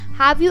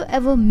Have you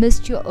ever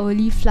missed your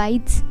early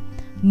flights?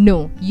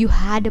 No, you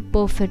had a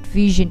perfect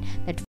vision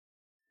that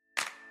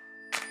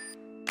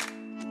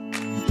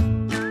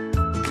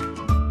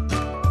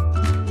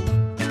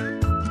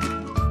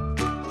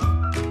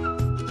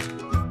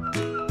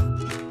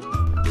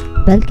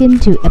Welcome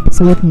to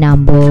episode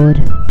number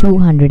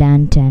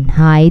 210.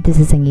 Hi, this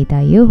is Sangeeta.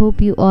 I hope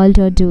you all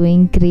are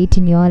doing great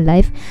in your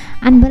life,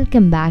 and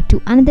welcome back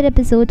to another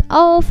episode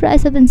of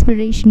Rise of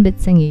Inspiration with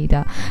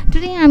Sangeeta.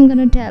 Today I'm going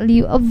to tell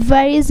you a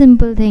very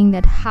simple thing,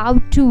 that how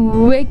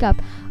to wake up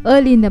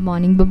early in the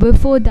morning. But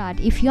before that,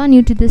 if you're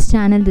new to this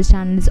channel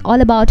is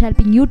all about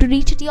helping you to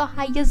reach your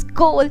highest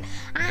goal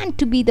and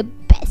to be the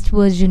best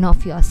version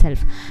of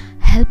yourself.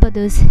 Help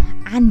others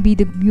and be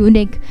the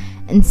unique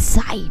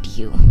inside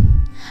you.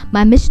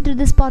 My mission to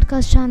this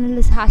podcast channel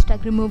is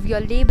hashtag remove your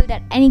label,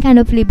 that any kind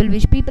of label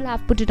which people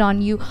have put it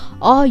on you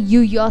or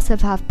you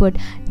yourself have put,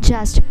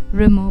 just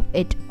remove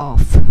it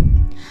off.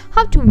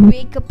 How to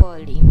wake up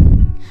early.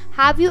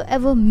 Have you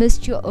ever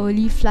missed your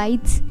early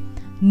flights?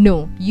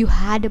 No, you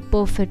had a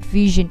perfect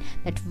vision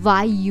that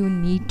why you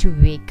need to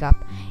wake up.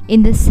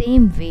 In the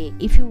same way,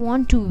 if you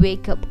want to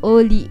wake up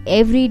early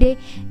every day,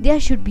 there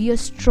should be a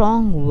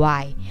strong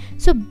why.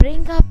 So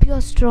bring up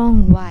your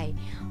strong why.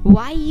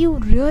 Why you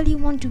really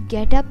want to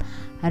get up,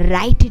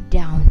 write it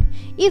down.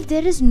 If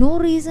there is no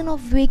reason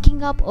of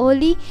waking up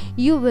early,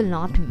 you will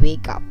not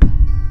wake up.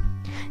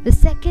 The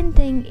second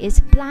thing is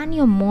plan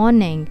your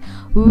morning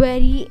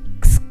very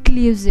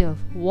exclusive.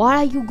 What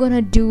are you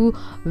gonna do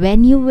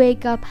when you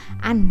wake up,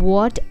 and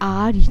what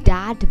are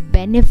that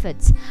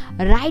benefits?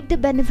 Write the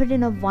benefit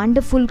in a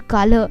wonderful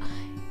color,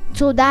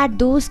 so that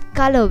those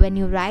color, when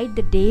you write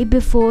the day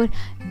before,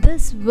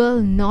 this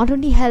will not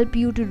only help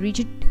you to reach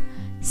it,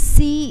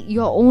 see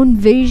your own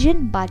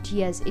vision, but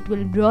yes, it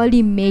will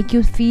really make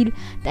you feel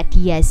that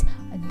yes,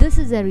 this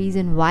is the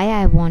reason why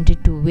I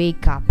wanted to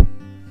wake up.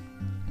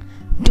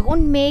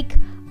 Don't make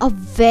a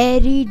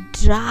very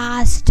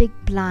drastic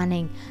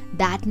planning.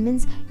 That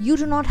means you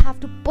do not have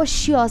to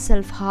push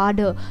yourself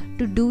harder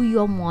to do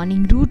your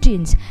morning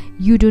routines.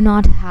 You do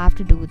not have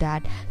to do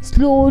that.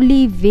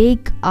 Slowly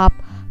wake up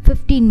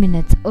 15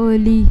 minutes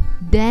early,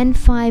 then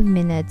 5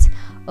 minutes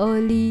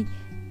early,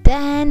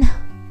 then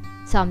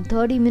some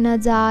 30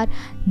 minutes are,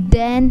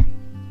 then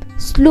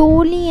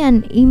slowly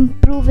and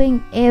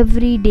improving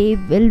every day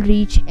will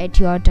reach at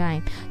your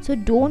time. So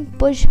don't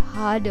push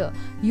harder.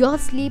 Your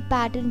sleep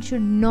pattern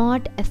should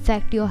not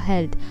affect your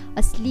health.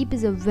 A sleep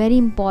is a very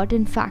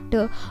important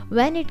factor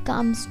when it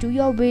comes to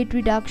your weight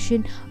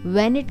reduction,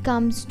 when it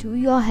comes to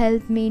your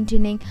health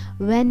maintaining,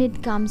 when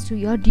it comes to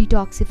your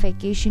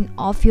detoxification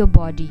of your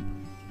body.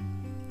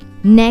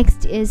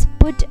 Next is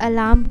put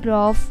alarm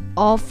clock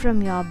off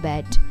from your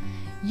bed.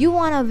 You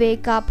want to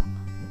wake up,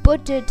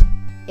 put it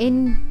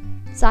in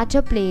such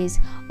a place,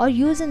 or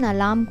use an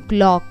alarm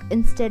clock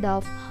instead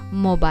of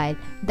mobile.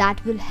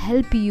 That will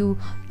help you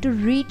to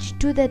reach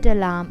to that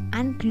alarm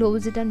and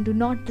close it, and do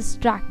not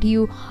distract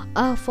you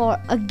for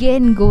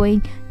again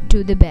going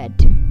to the bed.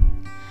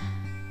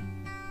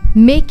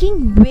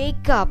 Making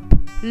wake up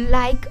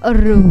like a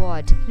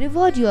reward.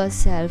 Reward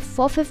yourself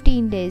for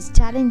 15 days.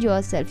 Challenge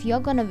yourself. You're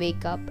gonna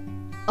wake up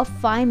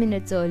 5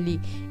 minutes early.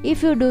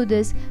 If you do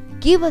this,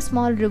 give a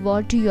small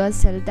reward to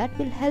yourself. That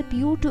will help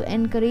you to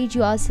encourage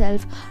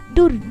yourself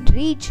to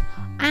reach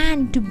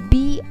and to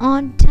be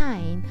on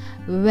time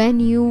when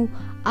you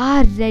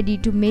are ready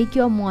to make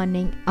your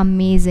morning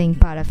amazing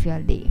part of your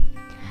day.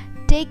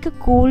 Take a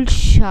cold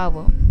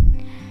shower.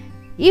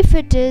 If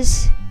it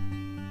is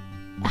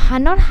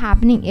not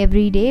happening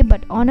every day,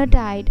 but on a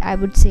diet, I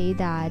would say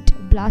that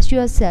blast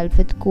yourself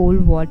with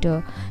cold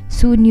water.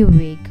 Soon you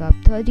wake up.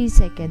 30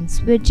 seconds.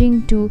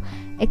 Switching to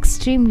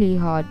extremely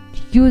hot,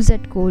 use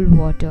that cold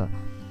water,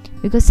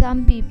 because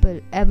some people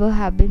ever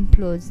have been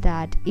close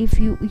that if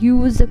you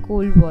use the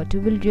cold water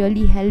will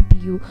really help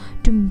you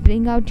to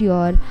bring out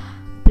your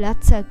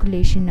blood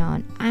circulation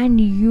on,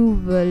 and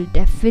you will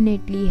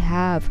definitely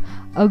have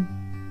a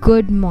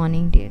good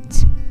morning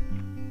dates.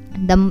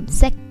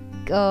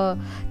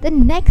 The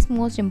next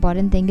most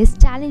important thing is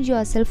challenge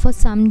yourself for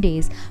some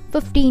days,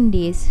 15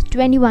 days,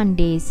 21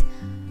 days,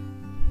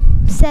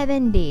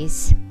 7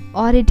 days,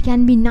 or it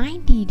can be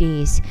 90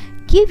 days.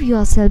 Give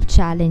yourself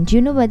challenge.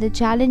 You know where the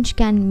challenge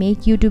can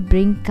make you to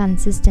bring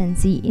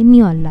consistency in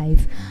your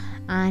life.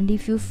 And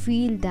if you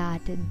feel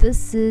that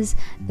this is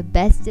the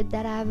best tip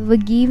that I have ever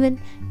given,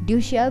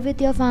 do share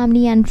with your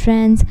family and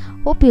friends.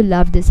 Hope you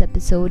loved this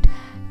episode.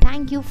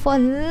 Thank you for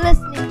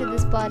listening to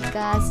this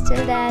podcast.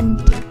 Till then,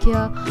 take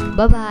care,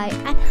 bye bye,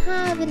 and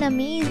have an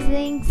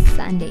amazing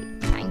Sunday.